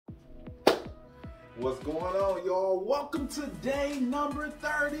What's going on, y'all? Welcome to day number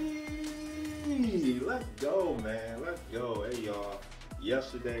 30. Let's go, man. Let's go. Hey, y'all.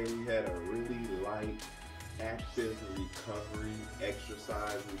 Yesterday we had a really light, active recovery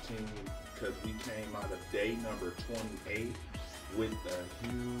exercise routine because we came out of day number 28 with a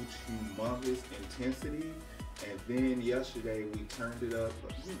huge, humongous intensity. And then yesterday we turned it up.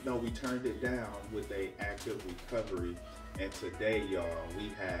 No, we turned it down with a active recovery. And today, y'all,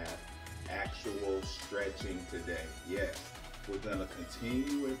 we have actual stretching today. Yes, we're gonna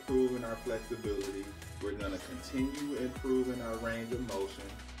continue improving our flexibility. We're gonna continue improving our range of motion.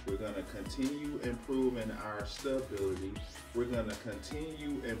 We're gonna continue improving our stability. We're gonna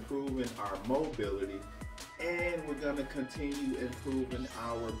continue improving our mobility. And we're gonna continue improving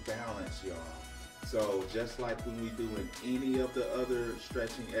our balance, y'all. So just like when we do in any of the other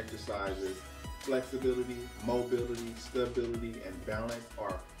stretching exercises, flexibility, mobility, stability, and balance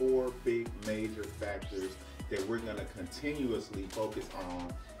are four big major factors that we're going to continuously focus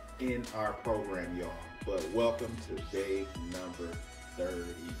on in our program, y'all. But welcome to day number 30,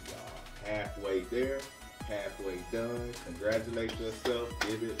 y'all. Halfway there, halfway done. Congratulate yourself.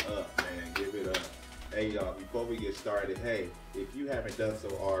 Give it up, man. Give it up. Hey, y'all, before we get started, hey, if you haven't done so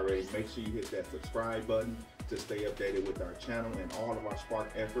already, make sure you hit that subscribe button to stay updated with our channel and all of our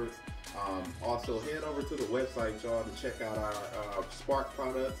SPARK efforts. Also, head over to the website, y'all, to check out our SPARK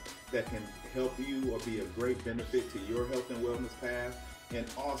products that can help you or be a great benefit to your health and wellness path. And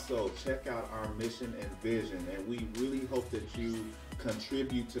also, check out our mission and vision. And we really hope that you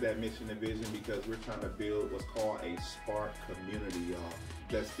contribute to that mission and vision because we're trying to build what's called a SPARK community, y'all,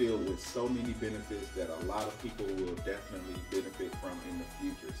 that's filled with so many benefits that a lot of people will definitely benefit from in the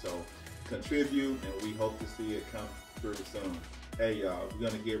future. So contribute, and we hope to see it come through soon. Hey, y'all, we're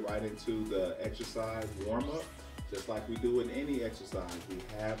gonna get right into the exercise warm-up. Just like we do in any exercise, we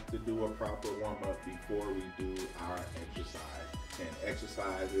have to do a proper warm-up before we do our exercise. And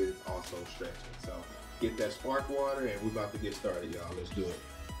exercise is also stretching. So get that SPARK water, and we're about to get started, y'all. Let's do it.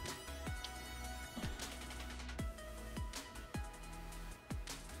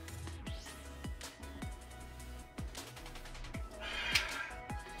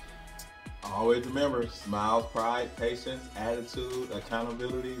 Always remember, smiles, pride, patience, attitude,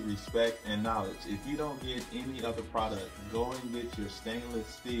 accountability, respect, and knowledge. If you don't get any other product, go and get your stainless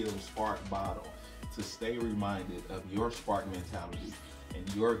steel SPARK bottle to stay reminded of your SPARK mentality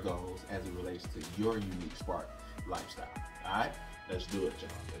and your goals as it relates to your unique SPARK lifestyle. All right, let's do it,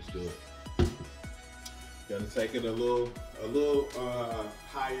 y'all. Let's do it. Gonna take it a little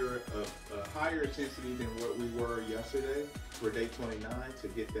higher intensity than what we were yesterday for day 29 to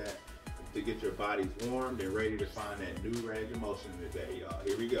get your bodies warmed and ready to find that new range of motion today, y'all.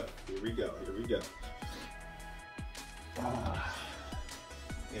 Here we go. Here we go. Here we go.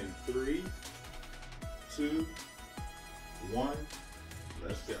 In 3, 2, 1,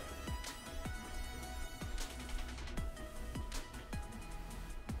 let's go.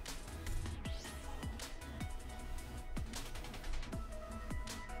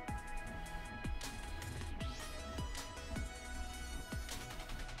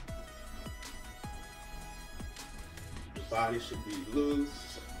 The body should be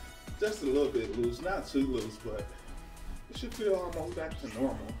loose, just a little bit loose, not too loose, but it should feel almost back to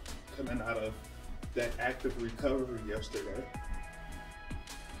normal coming out of that active recovery yesterday.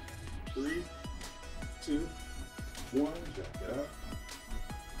 3, 2, 1, jack it up.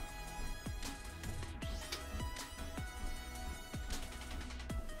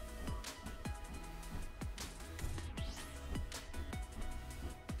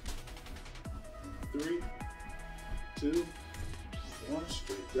 Three, 2, 1,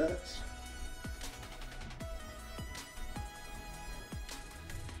 straight jacks.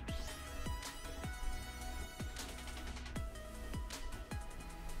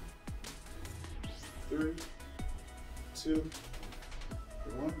 Three, 2,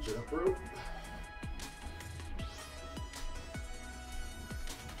 1, jump rope.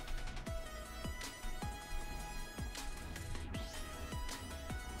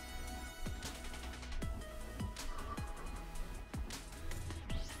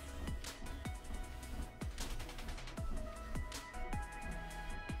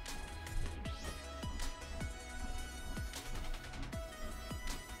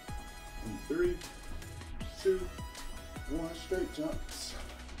 And 3, 2, 1, straight jumps.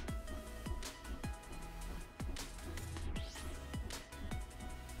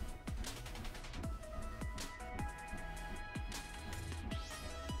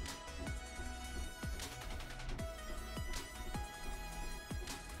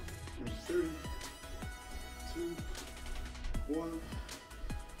 And 3, 2, 1,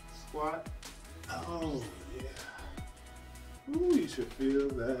 squat. Oh, yeah. Ooh, you should feel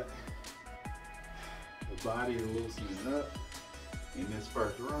that the body loosening up in this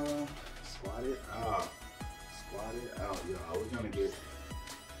first round. Squat it out. Squat it out, y'all. We're gonna get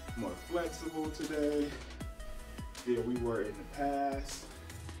more flexible today than we were in the past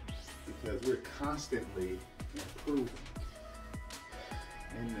because we're constantly improving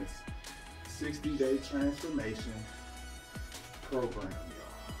in this 60-day transformation program, y'all.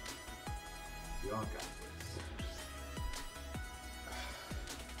 Y'all got this.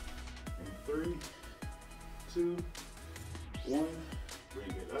 In 3, 2, 1, bring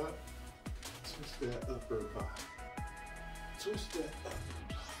it up. Twist that upper body. Twist that upper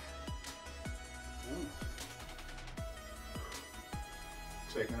body.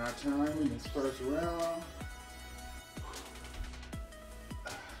 Taking our time in this first round.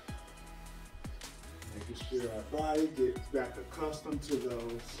 Making sure our body gets back accustomed to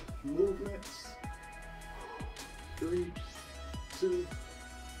those movements. 3, 2,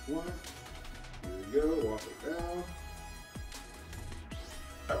 1. Here we go. Walk it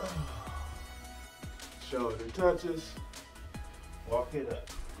down. Shoulder touches. Walk it up.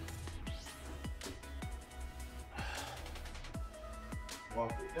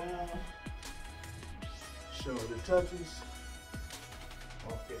 Walk it down. Shoulder touches.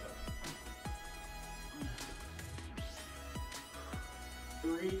 Walk it up.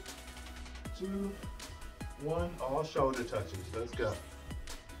 3, 2, 1. All shoulder touches. Let's go.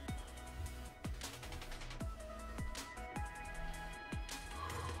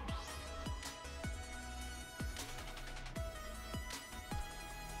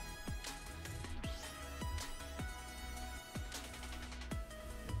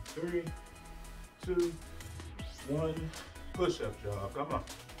 3, 2, 1. Push up, y'all. Come on.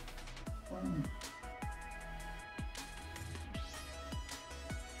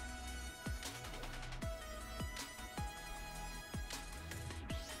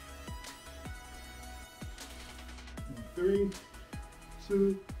 3,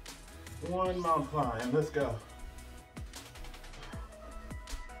 2, 1. Mountain climb. Let's go.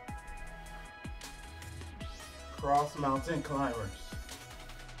 Cross mountain climbers.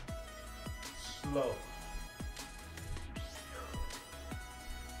 Slow.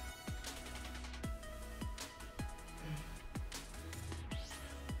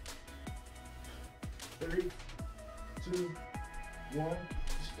 3, 2, 1.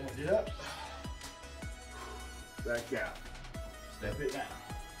 Stand it up. Back out. Step it down.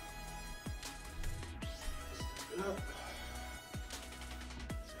 Step it up.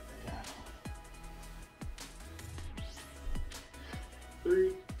 Step it down.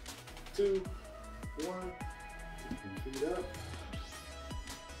 3, 2, 1. Keep your feet up.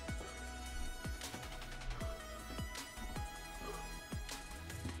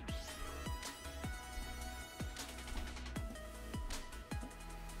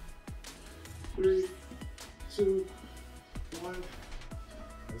 Three, 2, 1.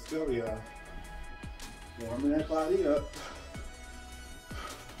 Let's go, y'all. Warming that body up.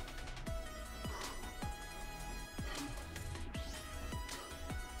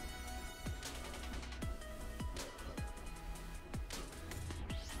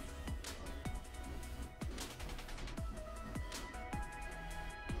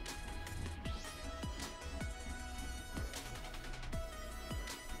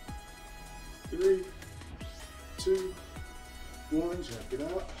 Three, 2, 1, check it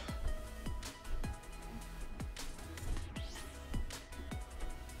out.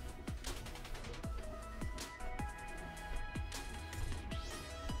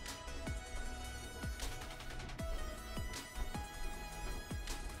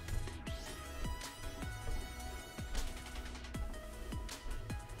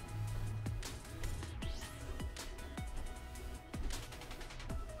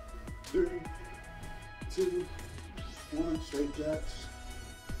 Three, 2, 1, straight jacks.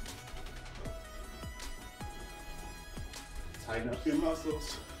 Tighten up your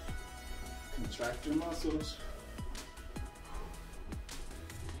muscles. Contract your muscles.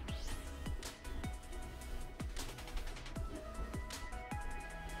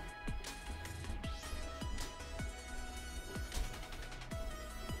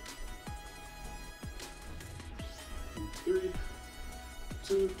 Three,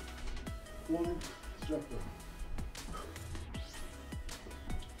 2, 1, drop it.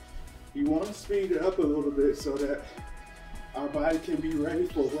 You want to speed it up a little bit so that our body can be ready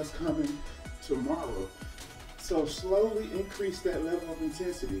for what's coming tomorrow. So slowly increase that level of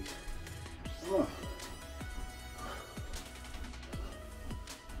intensity. You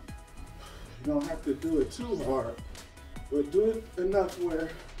don't have to do it too hard, but do it enough where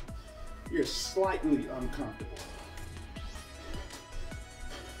you're slightly uncomfortable.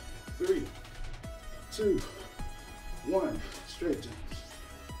 3, 2, 1, straight jumps.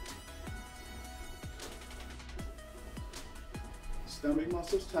 Stomach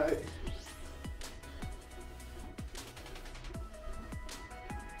muscles tight.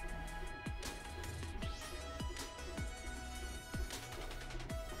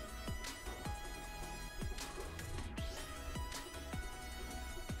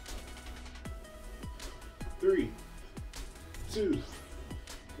 3, 2,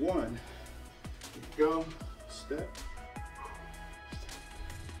 1. Go. Step.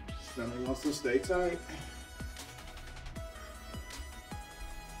 Stomach muscles stay tight.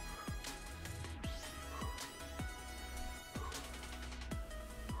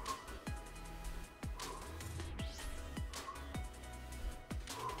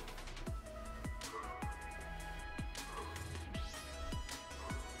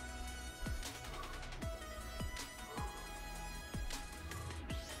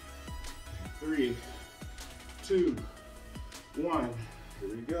 3, 2, 1. Here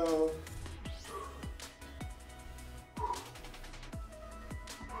we go.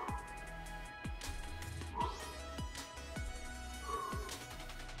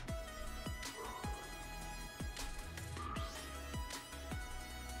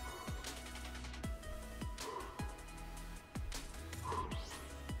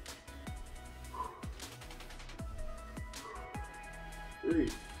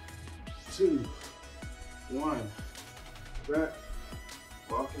 Three, 2, 1. Back,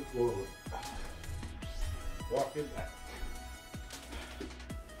 walking forward. Walking back.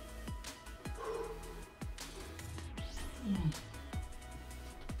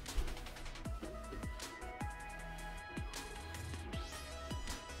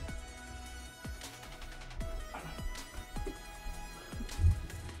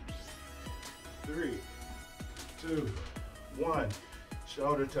 Three, 2, 1.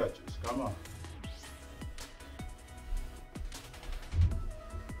 Shoulder touches. Come on.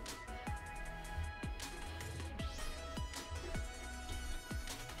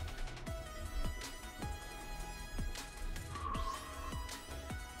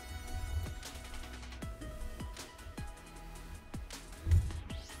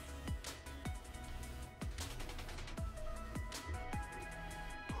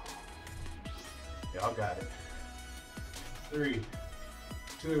 Y'all got it. 3,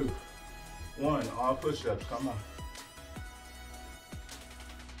 2, 1. All push-ups. Come on.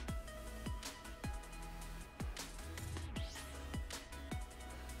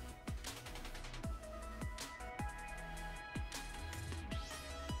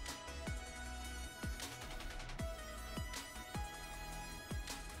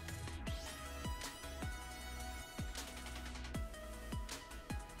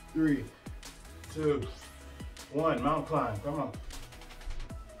 Three, 2, 1. Mountain climb. Come on.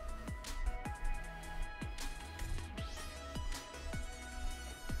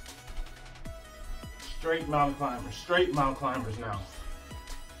 Straight mountain climbers. Straight mountain climbers now.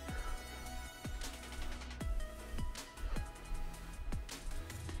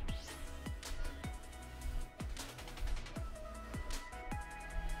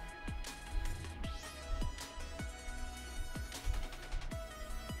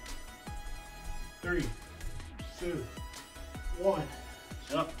 Three, 2, 1.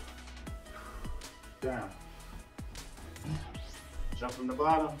 Jump. Down. Jump from the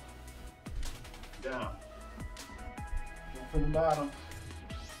bottom. Down. Jump from the bottom.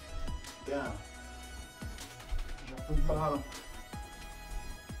 Down. Jump from the bottom.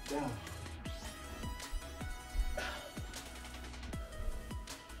 Down.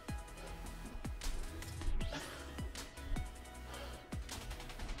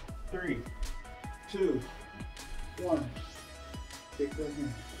 Three, 2, 1. Take that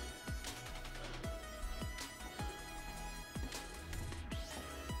hand.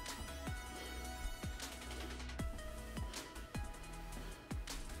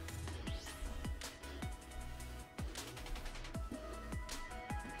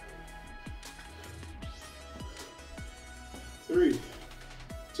 Three,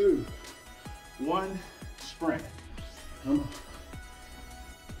 2, 1. Sprint. Come on.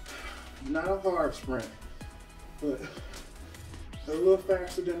 Not a hard sprint, but a little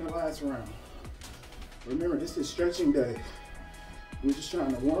faster than the last round. Remember, this is stretching day. We're just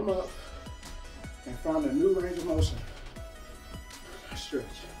trying to warm up and find a new range of motion. Stretch.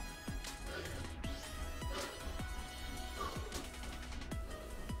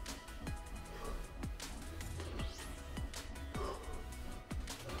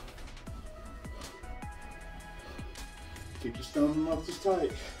 Keep your stomach muscles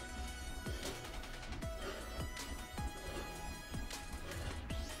tight.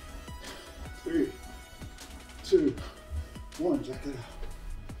 3, 2, 1, jack it out.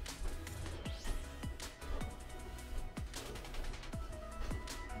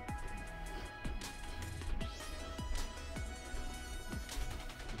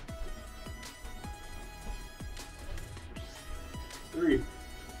 3,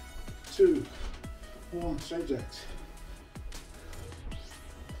 2, 1, straight jacks.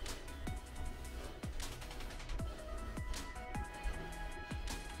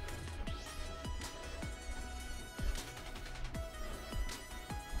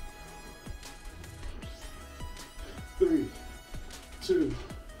 3, 2,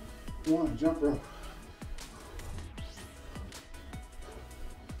 1, jump rope.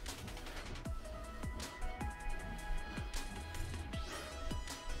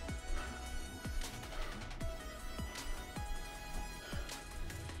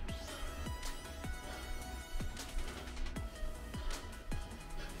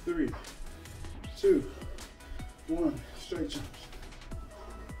 3, 2, 1, straight jumps.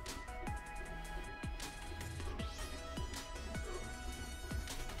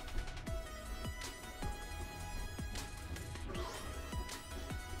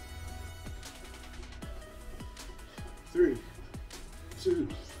 3, 2,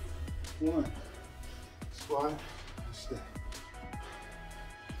 1, squat, step.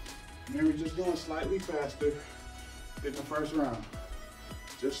 Remember, just going slightly faster than the first round.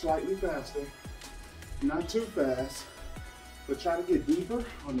 Just slightly faster, not too fast, but try to get deeper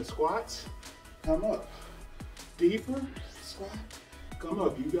on the squats. Come up, deeper, squat, come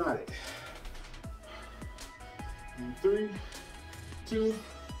up, you got it. And 3, 2,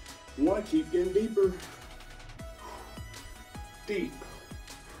 1, keep getting deeper. Deep,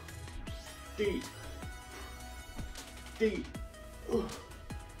 deep, deep,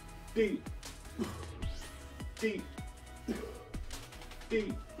 deep, deep,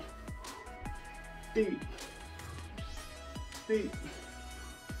 deep, deep, deep,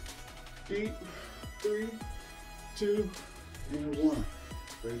 deep. 3, 2, and 1.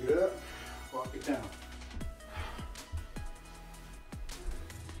 Bring it up, walk it down.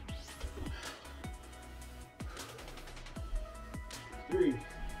 3,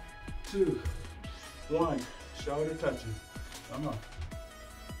 2, 1, shoulder touches. Come on.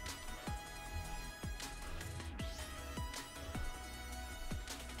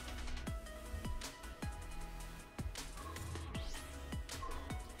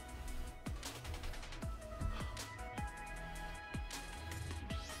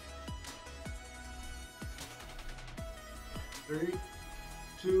 3,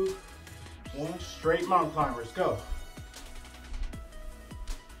 2, 1, straight mountain climbers, go.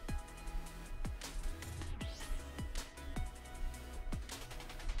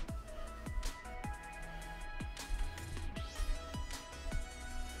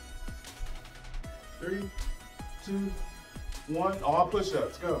 3, 2, 1, all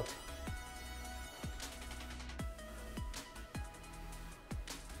push-ups, go.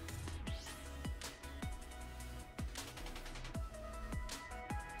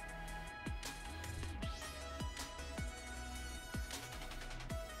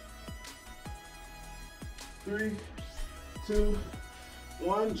 3, 2,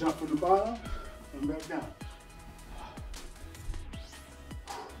 1, jump from the bottom, and back down.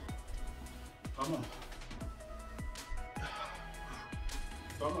 Come on.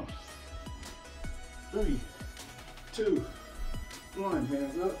 Come on. 3, 2, 1,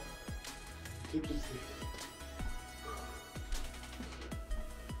 hands up, kick the feet.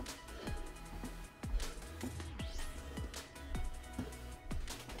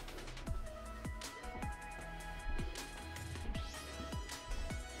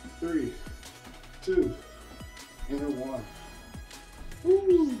 3, 2, and 1.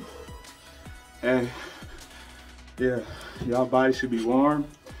 Woo! And yeah, y'all body should be warm.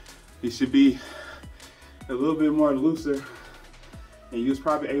 You should be a little bit more looser, and you was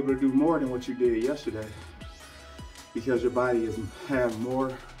probably able to do more than what you did yesterday because your body is have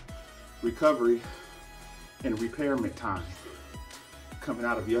more recovery and repairment time coming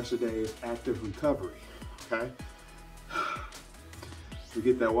out of yesterday's active recovery. Okay. To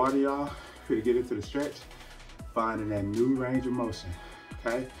get that water, y'all, here to get into the stretch, finding that new range of motion,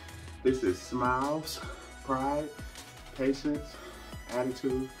 okay? This is smiles, pride, patience,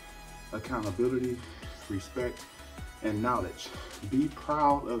 attitude, accountability, respect, and knowledge. Be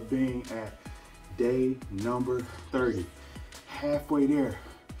proud of being at day number 30. Halfway there,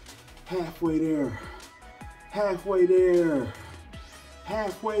 halfway there, halfway there,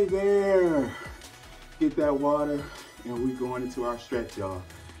 halfway there. Get that water. And we're going into our stretch, y'all.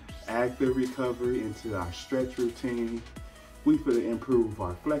 Active recovery into our stretch routine. We finna improve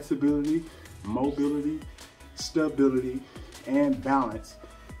our flexibility, mobility, stability, and balance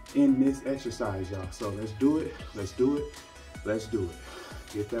in this exercise, y'all. So let's do it, let's do it, let's do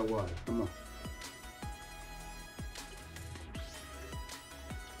it. Get that water, come on.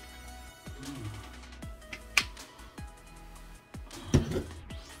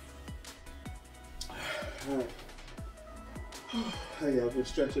 All right. Hey, y'all,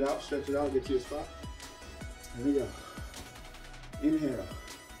 just stretch it out, get to your spot. Here we go. Inhale.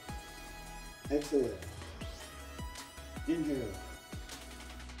 Exhale. Inhale.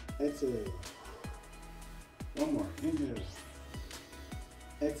 Exhale. One more. Inhale.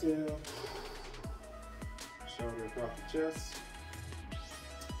 Exhale. Shoulder across the chest.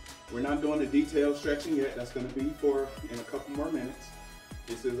 We're not doing the detailed stretching yet. That's going to be for in a couple more minutes.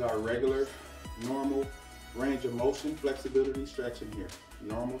 This is our regular, normal range of motion, flexibility stretching here.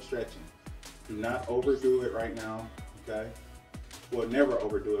 Normal stretching. Do not overdo it right now, okay? Well, never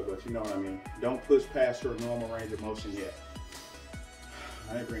overdo it, but you know what I mean. Don't push past your normal range of motion yet.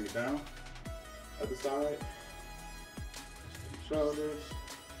 All right, bring it down. Other side. Shoulders.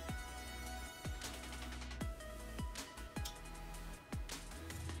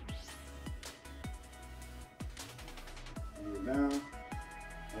 Bring it down.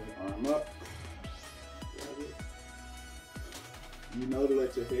 Other arm up. You know to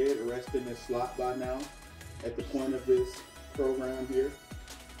let your head rest in this slot by now. At the point of this program here,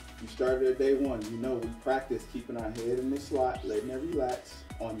 you started at day one. You know we practice keeping our head in this slot, letting it relax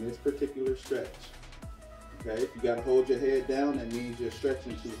on this particular stretch. Okay, if you got to hold your head down, that means you're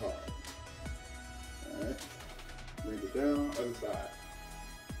stretching too hard. All right, bring it down, other side.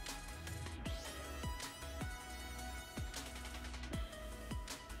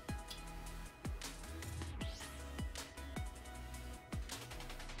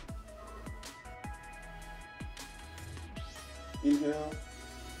 Inhale,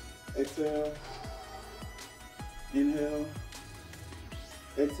 exhale, inhale,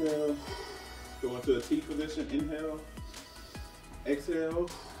 exhale, go into a T position, inhale, exhale,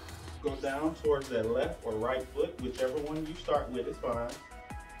 go down towards that left or right foot, whichever one you start with is fine.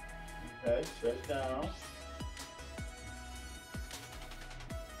 Okay, stretch down.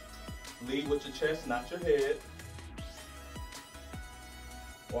 Lead with your chest, not your head.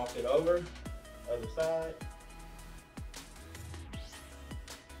 Walk it over, other side.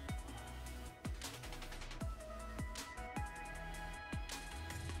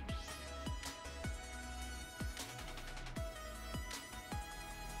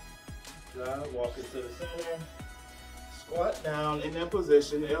 Walk it to the center, squat down in that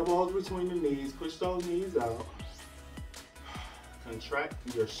position, elbows between the knees, push those knees out, contract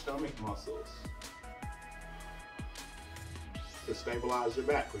your stomach muscles to stabilize your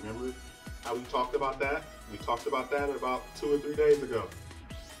back. Remember how we talked about that? We talked about that about 2 or 3 days ago.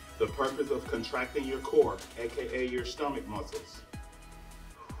 The purpose of contracting your core, aka your stomach muscles.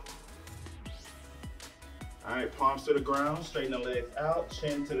 All right, palms to the ground, straighten the legs out,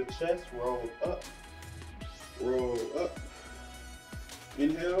 chin to the chest, roll up, roll up.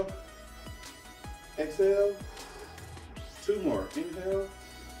 Inhale, exhale, 2 more. Inhale,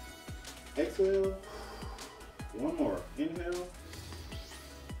 exhale, 1 more. Inhale,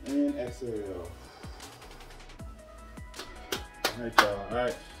 and exhale. All right, y'all. All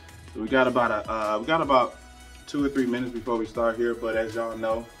right, so we got about 2 or 3 minutes before we start here, but as y'all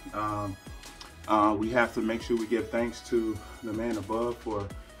know, we have to make sure we give thanks to the man above for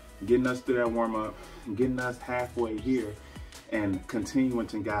getting us through that warm-up, getting us halfway here, and continuing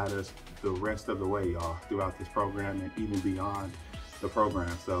to guide us the rest of the way, y'all, throughout this program and even beyond the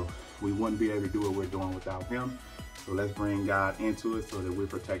program. So we wouldn't be able to do what we're doing without him. So let's bring God into it so that we're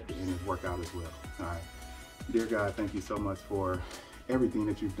protected in his workout as well. All right. Dear God, thank you so much for everything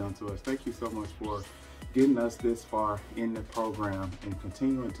that you've done to us. Thank you so much for getting us this far in the program and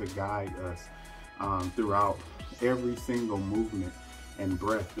continuing to guide us throughout every single movement and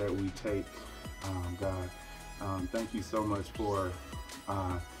breath that we take, God. Thank you so much for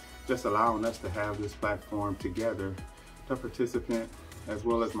just allowing us to have this platform together, the participant as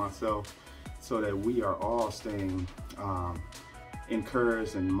well as myself, so that we are all staying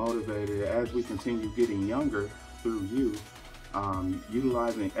encouraged and motivated as we continue getting younger through you,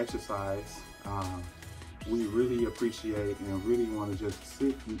 utilizing exercise. We really appreciate and really want to just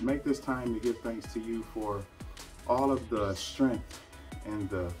make this time to give thanks to you for all of the strength and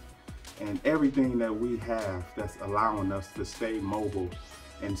everything that we have that's allowing us to stay mobile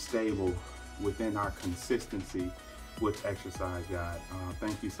and stable within our consistency with exercise, God.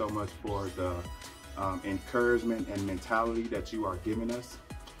 Thank you so much for the encouragement and mentality that you are giving us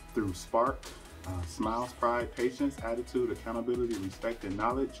through SPARK, Smiles, Pride, Patience, Attitude, Accountability, Respect, and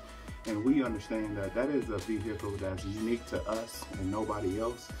Knowledge. And we understand that that is a vehicle that's unique to us and nobody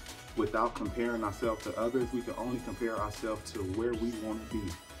else. Without comparing ourselves to others, we can only compare ourselves to where we want to be.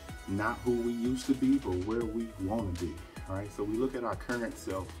 Not who we used to be, but where we want to be, all right? So we look at our current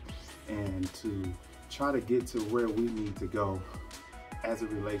self and to try to get to where we need to go as it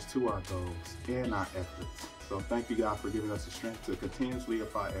relates to our goals and our efforts. So thank you, God, for giving us the strength to continuously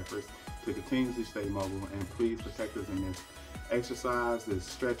apply efforts, to continuously stay mobile, and please protect us in this exercise, this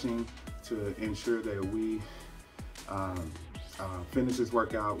stretching, to ensure that we finish this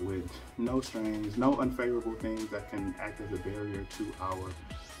workout with no strains, no unfavorable things that can act as a barrier to our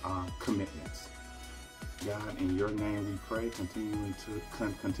commitments. God, in your name we pray,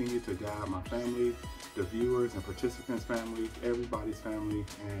 continue to guide my family, the viewers and participants' families, everybody's family,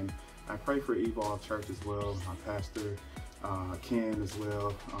 and I pray for Evolve Church as well, my pastor, Ken as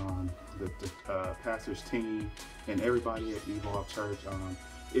well, the pastor's team, and everybody at Evolve Church.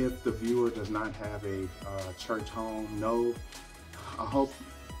 If the viewer does not have a church home, I hope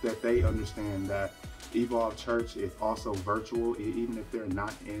that they understand that Evolve Church is also virtual, even if they're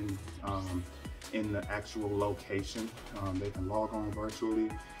not in the actual location. They can log on virtually.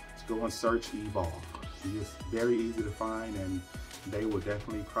 Just go and search Evolve. It's very easy to find, and they will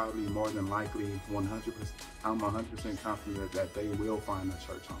definitely, probably more than likely, 100%, I'm 100% confident that they will find a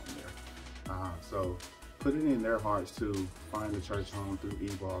church home there. So put it in their hearts to find a church home through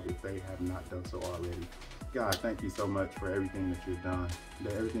Evolve if they have not done so already. God, thank you so much for everything that you've done,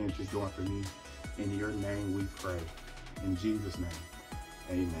 everything that you're doing for me. In your name we pray. In Jesus' name,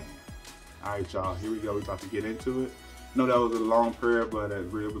 amen. All right, y'all, here we go. We're about to get into it. I know that was a long prayer, but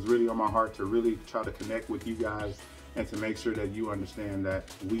it was really on my heart to really try to connect with you guys and to make sure that you understand that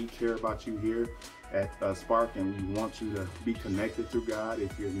we care about you here at Spark, and we want you to be connected to God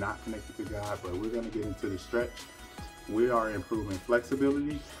if you're not connected to God. But we're going to get into the stretch. We are improving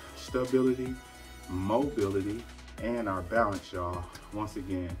flexibility, stability, mobility, and our balance, y'all, once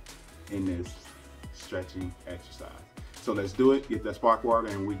again in this stretching exercise. So let's do it. Get that Spark water,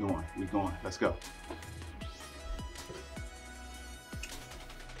 and we going. Let's go.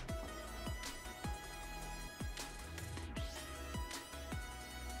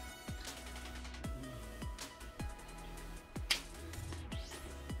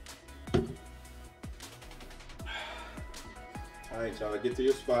 All right, y'all, get to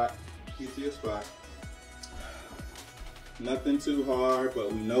your spot. Get to your spot. Nothing too hard,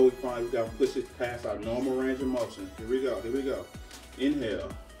 but we know we got to push it past our normal range of motion. Here we go, here we go.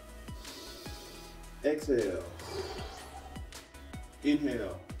 Inhale. Exhale.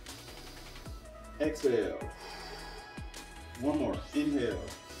 Inhale. Exhale. One more. Inhale.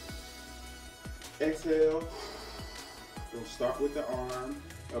 Exhale. We'll start with the arm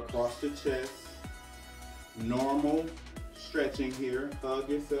across the chest. Normal stretching here. Hug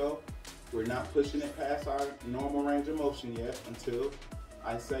yourself. We're not pushing it past our normal range of motion yet until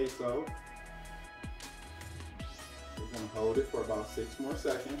I say so. We're going to hold it for about 6 more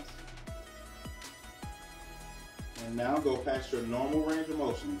seconds. And now go past your normal range of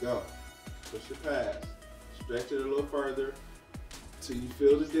motion. Go. Push it past. Stretch it a little further till you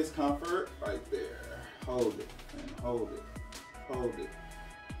feel the discomfort right there. Hold it and hold it. Hold it.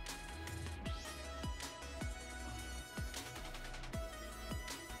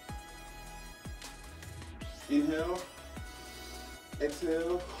 Inhale,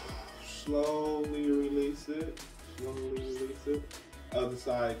 exhale, slowly release it, Other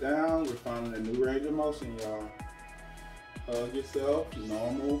side down, we're finding a new range of motion, y'all. Hug yourself,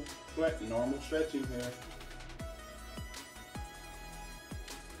 normal stretching here.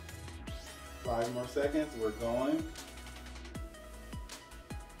 5 more seconds, we're going.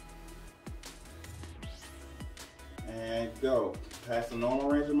 And go. Past the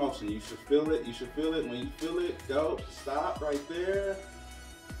normal range of motion. You should feel it. You should feel it. When you feel it, go. Stop right there.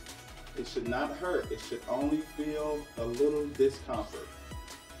 It should not hurt. It should only feel a little discomfort.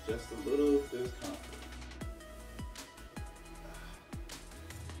 Just a little discomfort.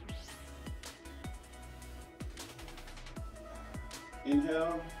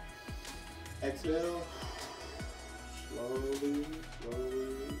 Inhale. Exhale. Slowly.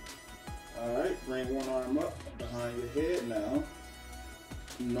 All right, bring one arm up behind your head now.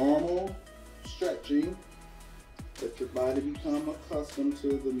 Normal stretching. Let your body become accustomed to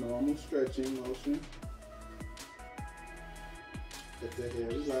the normal stretching motion. Let the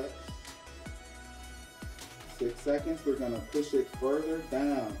head relax. 6 seconds, we're gonna push it further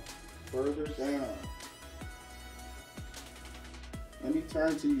down. Let me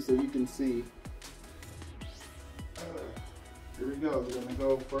turn to you so you can see. Here we go. We're gonna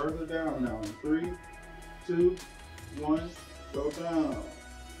go further down now. In 3, 2, 1, go down.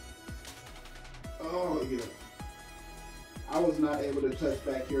 Oh yeah. I was not able to touch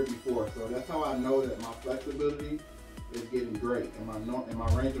back here before, so that's how I know that my flexibility is getting great and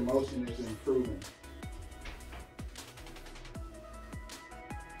my range of motion is improving.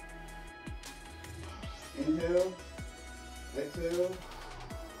 Inhale, exhale.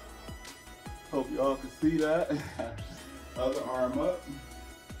 Hope y'all can see that. Other arm up.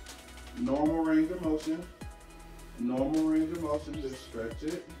 Normal range of motion. Normal range of motion, just stretch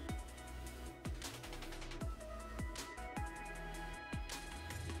it.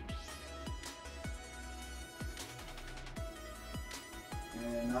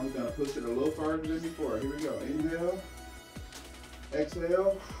 And I'm gonna push it a little further than before. Here we go. Inhale,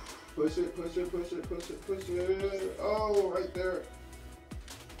 exhale, push it, push it, push it, push it, push it. Oh, right there.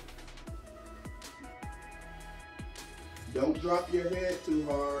 Don't drop your head too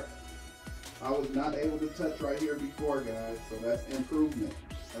hard. I was not able to touch right here before, guys, so that's improvement.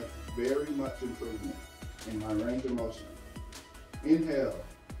 That's very much improvement in my range of motion. Inhale,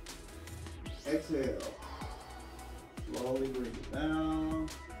 exhale. Slowly bring it down.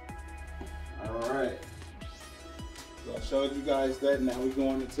 All right. So I showed you guys that. Now we're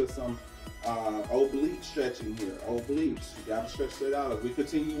going into some oblique stretching here. Obliques. You gotta stretch that out. As we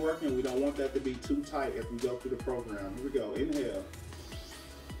continue working, we don't want that to be too tight as we go through the program. Here we go. Inhale.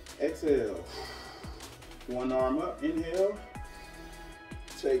 Exhale. One arm up. Inhale.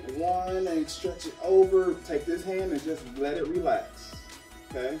 Take one and stretch it over. Take this hand and just let it relax.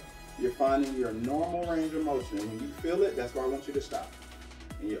 Okay? You're finding your normal range of motion. When you feel it, that's where I want you to stop.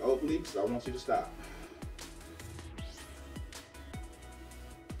 In your obliques, I want you to stop.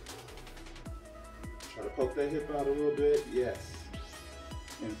 Try to poke that hip out a little bit. Yes.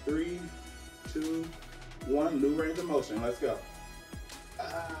 In 3, 2, 1. New range of motion. Let's go.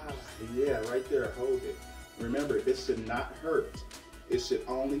 Ah, yeah, right there. Hold it. Remember, this should not hurt. It should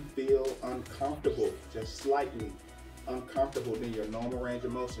only feel uncomfortable, just slightly uncomfortable than your normal range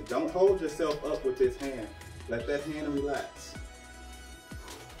of motion. Don't hold yourself up with this hand. Let that hand relax.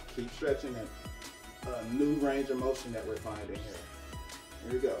 Keep stretching it. A new range of motion that we're finding here.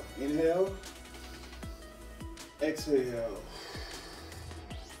 Here we go. Inhale. Exhale.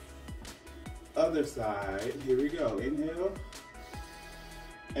 Other side. Here we go. Inhale.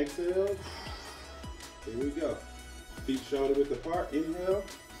 Exhale. Here we go. Feet shoulder width apart. Inhale.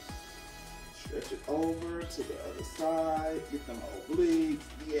 Stretch it over to the other side. Get them obliques.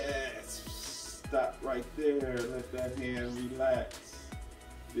 Yes. Stop right there. Let that hand relax.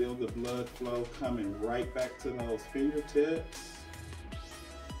 Feel the blood flow coming right back to those fingertips.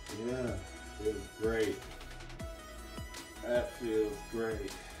 Yeah. Feels great. That feels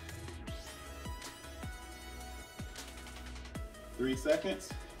great. 3 seconds.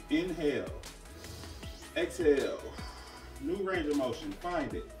 Inhale. Exhale. New range of motion.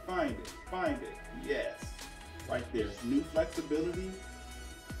 Find it. Find it. Find it. Yes. Right there. New flexibility.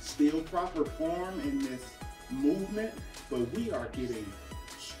 Still proper form in this movement, but we are getting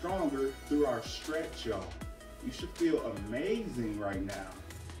stronger through our stretch, y'all. You should feel amazing right now.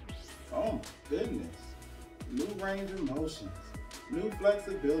 Oh my goodness. New range of motions. New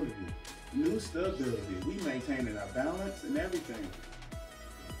flexibility. New stability. We maintaining our balance and everything.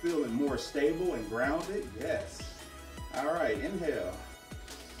 Feeling more stable and grounded. Yes. All right. Inhale.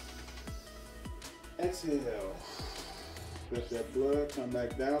 Exhale. Let that blood come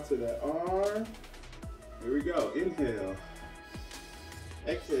back down to that arm. Here we go. Inhale.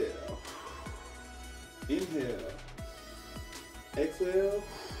 Exhale. Inhale. Exhale.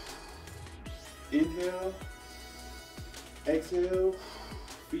 Inhale. Exhale.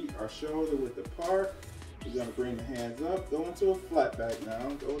 Feet are shoulder width apart. We're gonna bring the hands up. Go into a flat back now.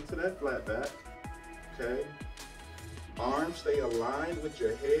 Go into that flat back. Okay. Arms stay aligned with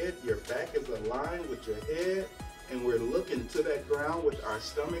your head. Your back is aligned with your head. And we're looking to that ground with our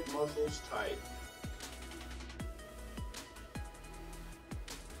stomach muscles tight.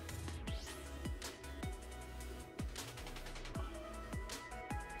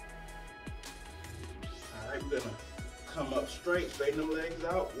 All right, we're gonna come up straight, straighten the legs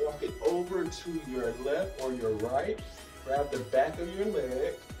out, walk it over to your left or your right. Grab the back of your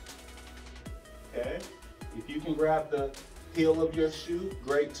leg, okay? If you can grab the heel of your shoe,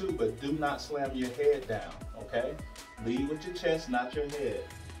 great too, but do not slam your head down, okay? Lead with your chest, not your head.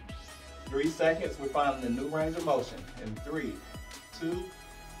 3 seconds, we're finding a new range of motion. In 3, 2,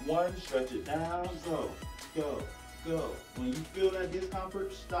 1, stretch it down, go, go, go. When you feel that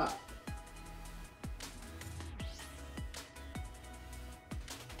discomfort, stop.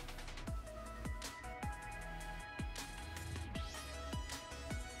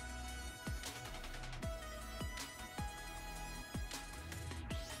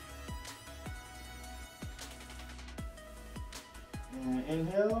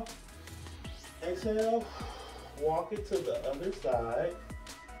 Inhale, exhale, walk it to the other side.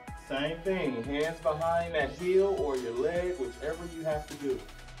 Same thing, hands behind that heel or your leg, whichever you have to do,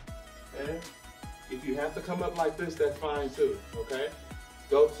 okay? If you have to come up like this, that's fine too, okay?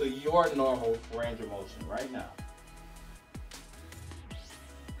 Go to your normal range of motion right now.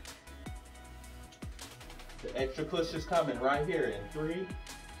 The extra push is coming right here in 3,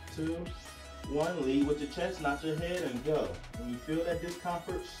 2, 1. Lead with your chest, not your head, and go. When you feel that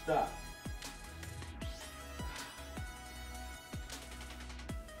discomfort, stop.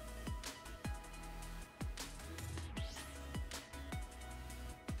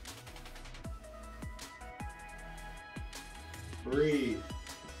 Breathe.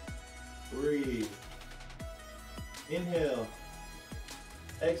 Breathe. Inhale.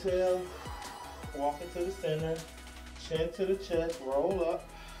 Exhale. Walk it to the center. Chin to the chest. Roll up.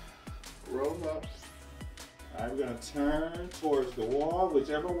 Roll up. All right, we're going to turn towards the wall,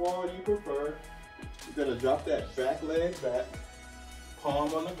 whichever wall you prefer. You're going to drop that back leg back.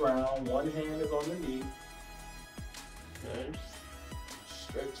 Palm on the ground. One hand is on the knee. Okay.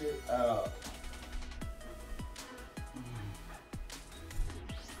 Stretch it out.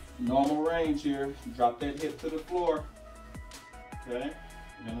 Normal range here. Drop that hip to the floor. Okay.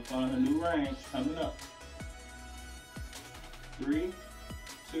 You're gonna find a new range coming up. 3,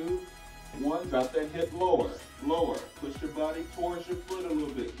 2, 1. Drop that hip lower. Lower. Push your body towards your foot a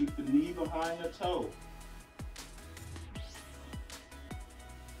little bit. Keep the knee behind the toe.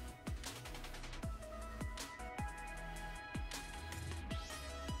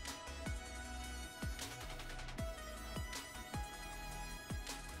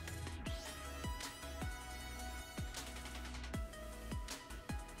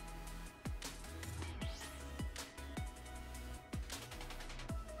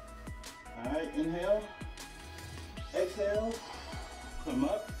 All right, inhale, exhale, come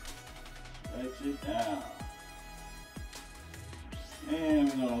up, stretch it down. And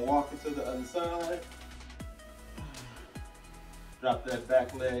we're gonna walk it to the other side. Drop that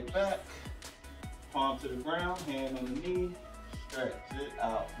back leg back, palm to the ground, hand on the knee, stretch it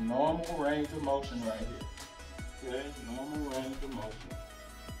out. Normal range of motion right here. Okay, normal range of motion.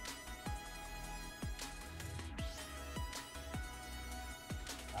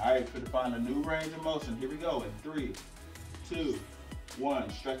 All right, to find a new range of motion. Here we go in 3, 2, 1.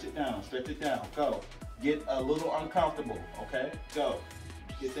 Stretch it down, go. Get a little uncomfortable, okay? Go.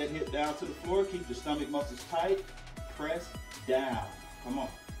 Get that hip down to the floor. Keep your stomach muscles tight. Press down. Come on.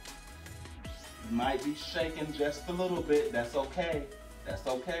 You might be shaking just a little bit. That's okay. That's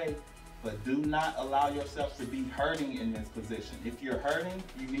okay. But do not allow yourself to be hurting in this position. If you're hurting,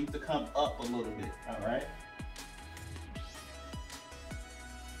 you need to come up a little bit, all right?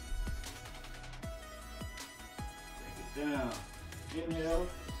 Down. Inhale,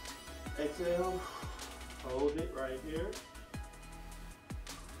 exhale, hold it right here.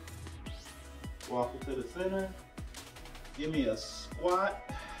 Walk it to the center. Give me a squat.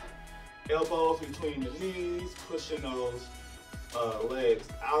 Elbows between the knees, pushing those legs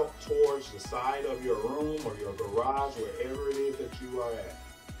out towards the side of your room or your garage, wherever it is that you are at.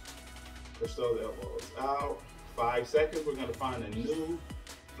 Push those elbows out. 5 seconds, we're gonna find a new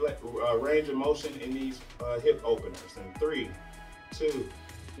range of motion in these hip openers. In 3, 2,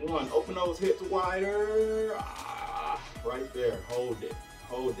 1. Open those hips wider. Right there. Hold it.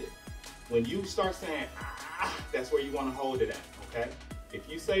 Hold it. When you start saying that's where you want to hold it at. Okay. If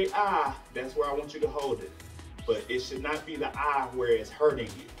you say that's where I want you to hold it. But it should not be the where it's hurting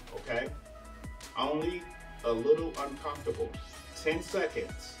you. Okay. Only a little uncomfortable. 10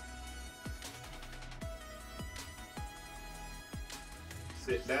 seconds.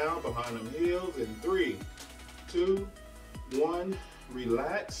 Sit down behind them heels in 3, 2, 1.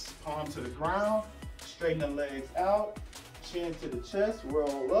 Relax. Palm to the ground. Straighten the legs out. Chin to the chest.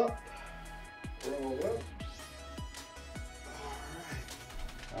 Roll up. Roll up.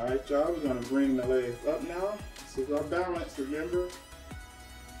 All right, y'all. We're gonna bring the legs up now. This is our balance. Remember.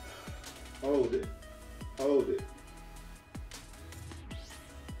 Hold it. Hold it.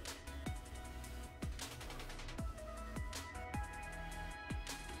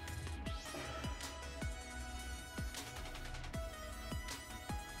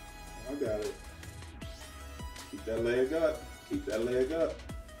 I got it. Keep that leg up. Keep that leg up.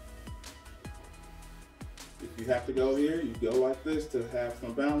 If you have to go here, you go like this to have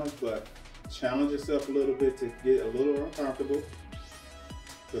some balance, but challenge yourself a little bit to get a little uncomfortable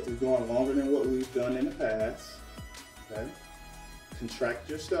because we're going longer than what we've done in the past. Okay? Contract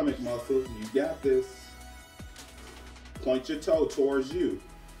your stomach muscles. You got this. Point your toe towards you.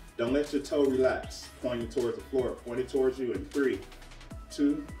 Don't let your toe relax. Point it towards the floor. Point it towards you in 3,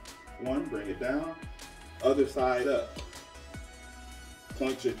 2, 1, bring it down. Other side up.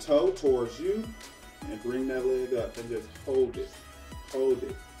 Point your toe towards you and bring that leg up and just hold it. Hold it.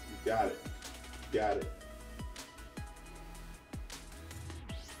 You got it. Got it.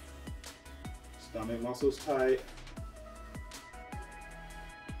 Stomach muscles tight.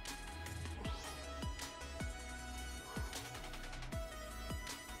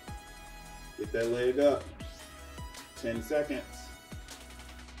 Get that leg up. 10 seconds.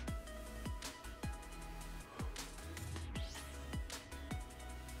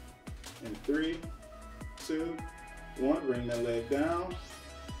 In 3, 2, 1, bring that leg down.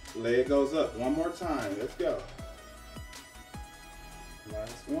 Leg goes up. One more time. Let's go.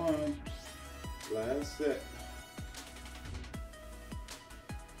 Last one. Last set.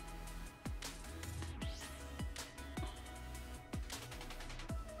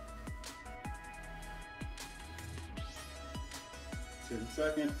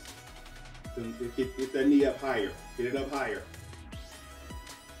 Seconds. Get that knee up higher. Get it up higher.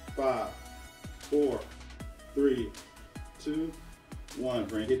 5, 4, 3, 2, 1.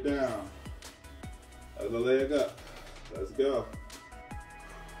 Bring it down. Other leg up. Let's go.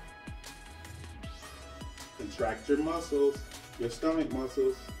 Contract your muscles, your stomach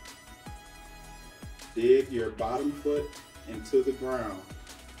muscles. Dig your bottom foot into the ground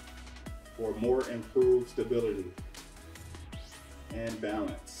for more improved stability and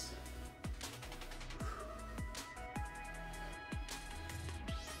balance.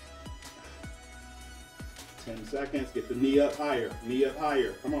 10 seconds. Get the knee up higher. Knee up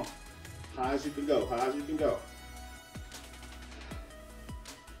higher. Come on. High as you can go. High as you can go.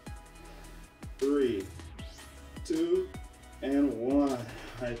 3, 2, and 1. All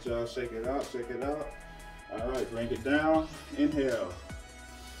right, y'all. Shake it out. Shake it out. All right. Bring it down. Inhale.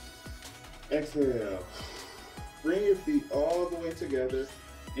 Exhale. Bring your feet all the way together.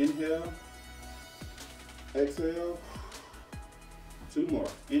 Inhale. Exhale. 2 more.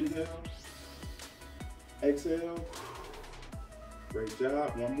 Inhale. Exhale. Great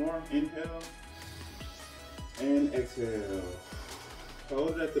job. 1 more. Inhale. And exhale.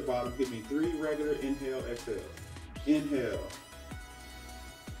 Hold it at the bottom. Give me 3 regular inhale, exhale. Inhale.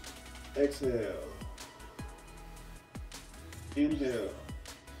 Exhale. Inhale.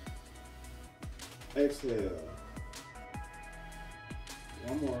 Exhale.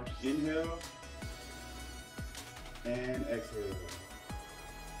 1 more. Inhale. And exhale.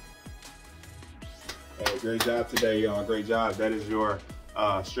 Hey, great job today, y'all. Great job. That is your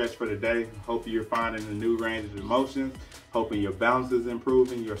stretch for the day. Hope you're finding a new range of motions. Hoping your balance is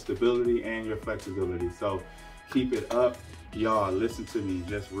improving, your stability, and your flexibility. So keep it up. Y'all, listen to me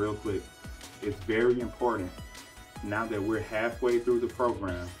just real quick. It's very important now that we're halfway through the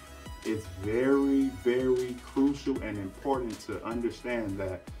program. It's very, very crucial and important to understand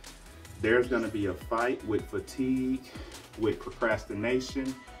that there's going to be a fight with fatigue, with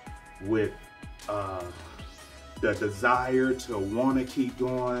procrastination, with the desire to want to keep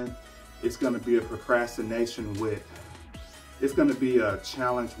going. It's going to be a procrastination with, it's going to be a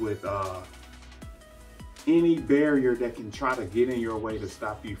challenge with any barrier that can try to get in your way to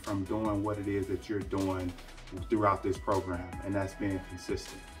stop you from doing what it is that you're doing throughout this program, and that's being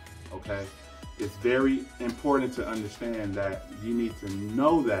consistent. Okay, it's very important to understand that you need to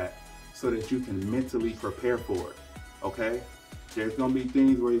know that so that you can mentally prepare for it. Okay, there's gonna be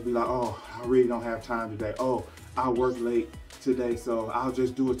things where you'll be like, oh, I really don't have time today. Oh, I work late today, so I'll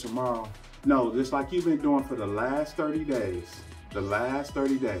just do it tomorrow. No, just like you've been doing for the last 30 days,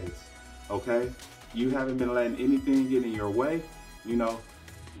 okay? You haven't been letting anything get in your way. You know,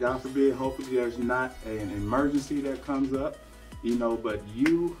 God forbid, hopefully there's not an emergency that comes up, you know, but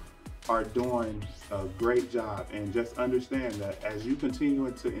you are doing a great job. And just understand that as you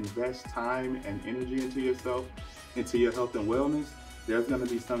continue to invest time and energy into yourself, into your health and wellness, there's gonna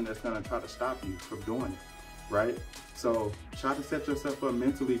be something that's gonna try to stop you from doing it, right? So try to set yourself up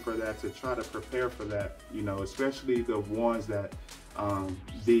mentally for that, to try to prepare for that, you know, especially the ones that,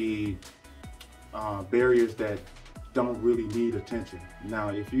 barriers that don't really need attention. Now,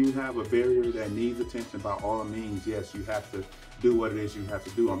 if you have a barrier that needs attention, by all means, yes, you have to do what it is you have to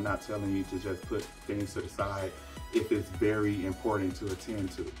do. I'm not telling you to just put things to the side if it's very important to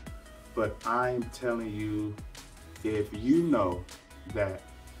attend to. But I'm telling you, if you know that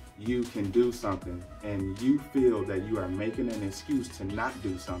you can do something and you feel that you are making an excuse to not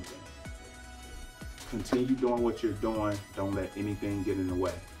do something, continue doing what you're doing. Don't let anything get in the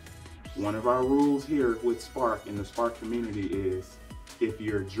way. One of our rules here with SPPAARK, in the SPPAARK community, is if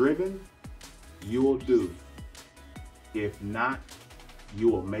you're driven, you will do. If not, you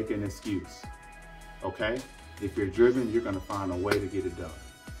will make an excuse, okay? If you're driven, you're gonna find a way to get it done.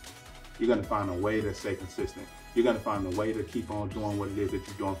 You're gonna find a way to stay consistent. You're gonna find a way to keep on doing what it is that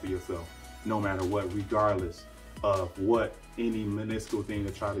you're doing for yourself, no matter what, regardless of what any minuscule thing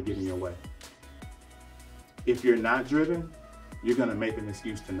to try to get in your way. If you're not driven, you're gonna make an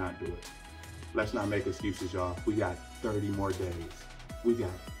excuse to not do it. Let's not make excuses, y'all. We got 30 more days. We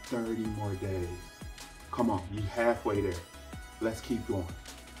got 30 more days. Come on, you halfway there. Let's keep going.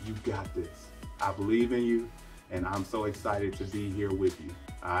 You got this. I believe in you, and I'm so excited to be here with you,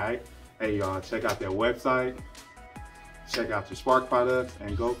 all right? Hey, y'all, check out their website, check out your SPPAARK products,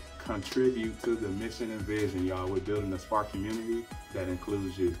 and go contribute to the mission and vision, y'all. We're building a SPPAARK community that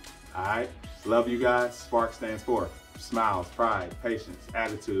includes you, all right? Love you guys. SPPAARK stands for smiles, pride, patience,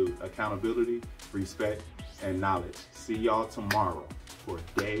 attitude, accountability, respect, and knowledge. See y'all tomorrow for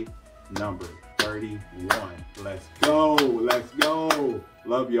day number 31. Let's go. Let's go.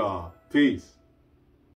 Love y'all. Peace.